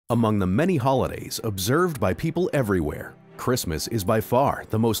Among the many holidays observed by people everywhere, Christmas is by far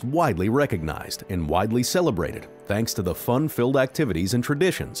the most widely recognized and widely celebrated thanks to the fun-filled activities and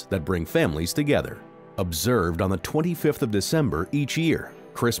traditions that bring families together. Observed on the 25th of December each year,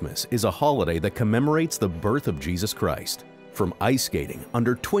 Christmas is a holiday that commemorates the birth of Jesus Christ. From ice skating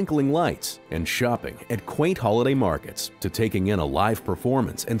under twinkling lights and shopping at quaint holiday markets to taking in a live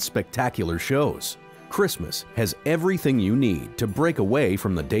performance and spectacular shows, Christmas has everything you need to break away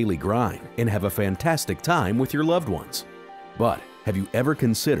from the daily grind and have a fantastic time with your loved ones. But have you ever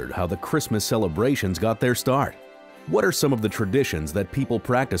considered how the Christmas celebrations got their start? What are some of the traditions that people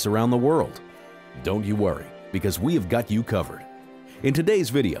practice around the world? Don't you worry, because we have got you covered. In today's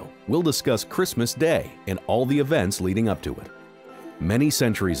video, we'll discuss Christmas Day and all the events leading up to it. Many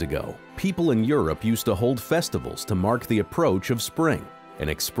centuries ago, people in Europe used to hold festivals to mark the approach of spring and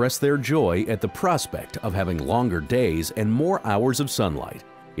express their joy at the prospect of having longer days and more hours of sunlight.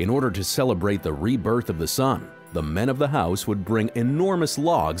 In order to celebrate the rebirth of the sun, the men of the house would bring enormous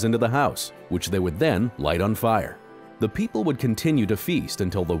logs into the house, which they would then light on fire. The people would continue to feast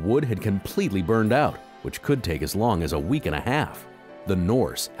until the wood had completely burned out, which could take as long as a week and a half. The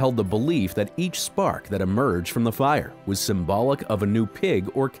Norse held the belief that each spark that emerged from the fire was symbolic of a new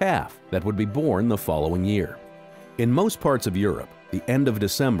pig or calf that would be born the following year. In most parts of Europe, the end of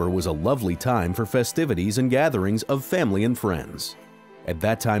December was a lovely time for festivities and gatherings of family and friends. At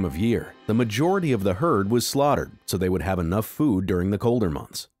that time of year, the majority of the herd was slaughtered so they would have enough food during the colder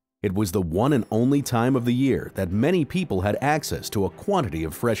months. It was the one and only time of the year that many people had access to a quantity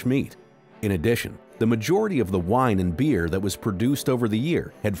of fresh meat. In addition, the majority of the wine and beer that was produced over the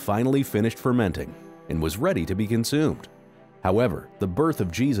year had finally finished fermenting and was ready to be consumed. However, the birth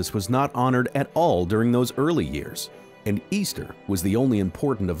of Jesus was not honored at all during those early years, and Easter was the only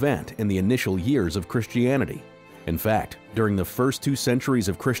important event in the initial years of Christianity. In fact, during the first 2 centuries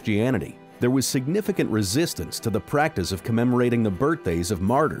of Christianity, there was significant resistance to the practice of commemorating the birthdays of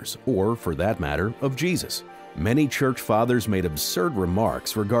martyrs, or, for that matter, of Jesus. Many church fathers made absurd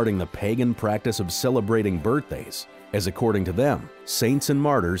remarks regarding the pagan practice of celebrating birthdays, as according to them, saints and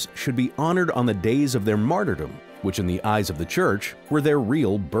martyrs should be honored on the days of their martyrdom, which in the eyes of the church were their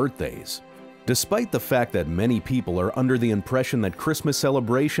real birthdays. Despite the fact that many people are under the impression that Christmas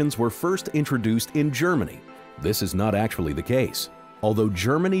celebrations were first introduced in Germany, this is not actually the case. Although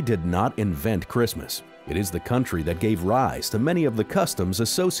Germany did not invent Christmas, it is the country that gave rise to many of the customs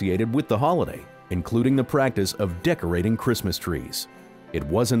associated with the holiday, including the practice of decorating Christmas trees. It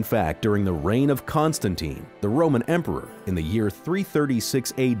was in fact during the reign of Constantine, the Roman emperor, in the year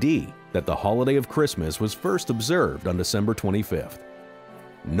 336 AD that the holiday of Christmas was first observed on December 25th.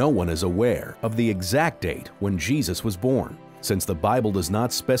 No one is aware of the exact date when Jesus was born. Since the Bible does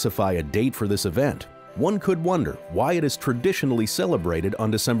not specify a date for this event, one could wonder why it is traditionally celebrated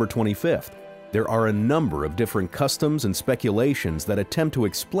on December 25th. There are a number of different customs and speculations that attempt to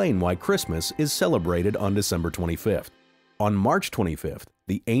explain why Christmas is celebrated on December 25th. On March 25th,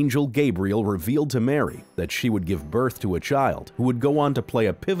 the angel Gabriel revealed to Mary that she would give birth to a child who would go on to play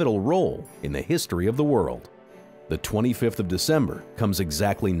a pivotal role in the history of the world. The 25th of December comes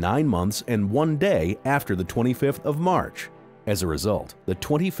exactly 9 months and 1 day after the 25th of March. As a result, the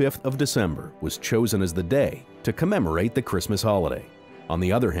 25th of December was chosen as the day to commemorate the Christmas holiday. On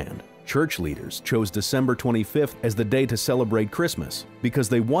the other hand, church leaders chose December 25th as the day to celebrate Christmas because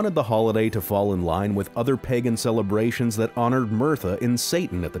they wanted the holiday to fall in line with other pagan celebrations that honored Mithra and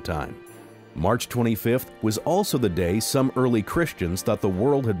Satan at the time. March 25th was also the day some early Christians thought the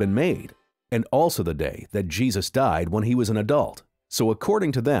world had been made, and also the day that Jesus died when he was an adult. So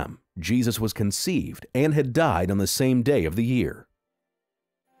according to them, Jesus was conceived and had died on the same day of the year.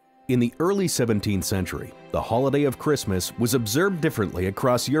 In the early 17th century, the holiday of Christmas was observed differently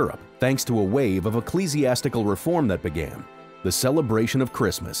across Europe thanks to a wave of ecclesiastical reform that began. The celebration of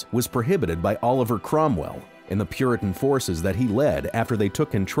Christmas was prohibited by Oliver Cromwell and the Puritan forces that he led after they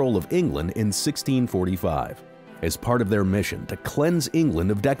took control of England in 1645. As part of their mission to cleanse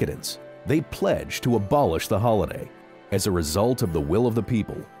England of decadence, they pledged to abolish the holiday. As a result of the will of the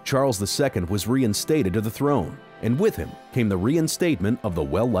people, Charles II was reinstated to the throne, and with him came the reinstatement of the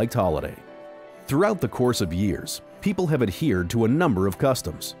well-liked holiday. Throughout the course of years, people have adhered to a number of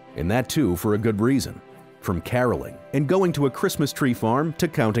customs, and that too for a good reason. From caroling and going to a Christmas tree farm to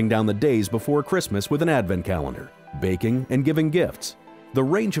counting down the days before Christmas with an advent calendar, baking and giving gifts. The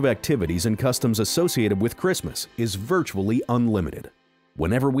range of activities and customs associated with Christmas is virtually unlimited.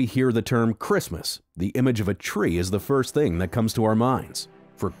 Whenever we hear the term Christmas, the image of a tree is the first thing that comes to our minds.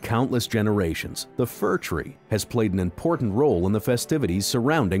 For countless generations, the fir tree has played an important role in the festivities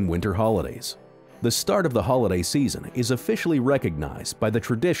surrounding winter holidays. The start of the holiday season is officially recognized by the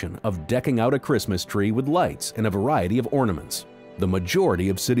tradition of decking out a Christmas tree with lights and a variety of ornaments. The majority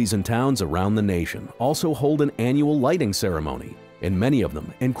of cities and towns around the nation also hold an annual lighting ceremony, and many of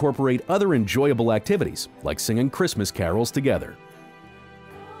them incorporate other enjoyable activities like singing Christmas carols together.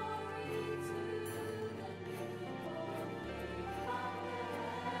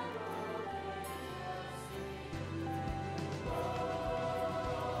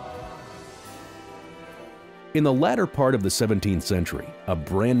 In the latter part of the 17th century, a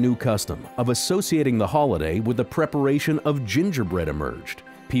brand new custom of associating the holiday with the preparation of gingerbread emerged.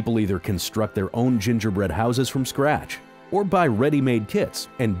 People either construct their own gingerbread houses from scratch or buy ready-made kits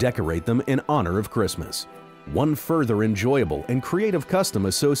and decorate them in honor of Christmas. One further enjoyable and creative custom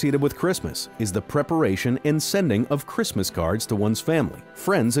associated with Christmas is the preparation and sending of Christmas cards to one's family,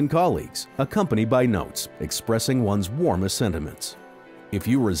 friends, and colleagues, accompanied by notes expressing one's warmest sentiments. If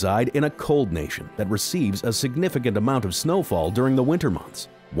you reside in a cold nation that receives a significant amount of snowfall during the winter months,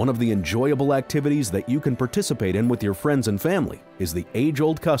 one of the enjoyable activities that you can participate in with your friends and family is the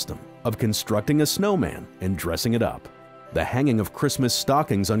age-old custom of constructing a snowman and dressing it up. The hanging of Christmas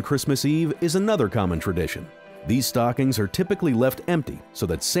stockings on Christmas Eve is another common tradition. These stockings are typically left empty so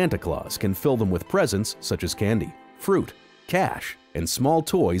that Santa Claus can fill them with presents such as candy, fruit, cash, and small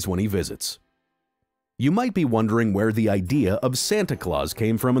toys when he visits. You might be wondering where the idea of Santa Claus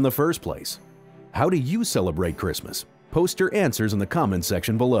came from in the first place. How do you celebrate Christmas? Post your answers in the comments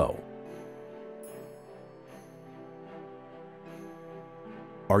section below.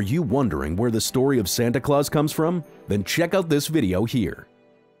 Are you wondering where the story of Santa Claus comes from? Then check out this video here.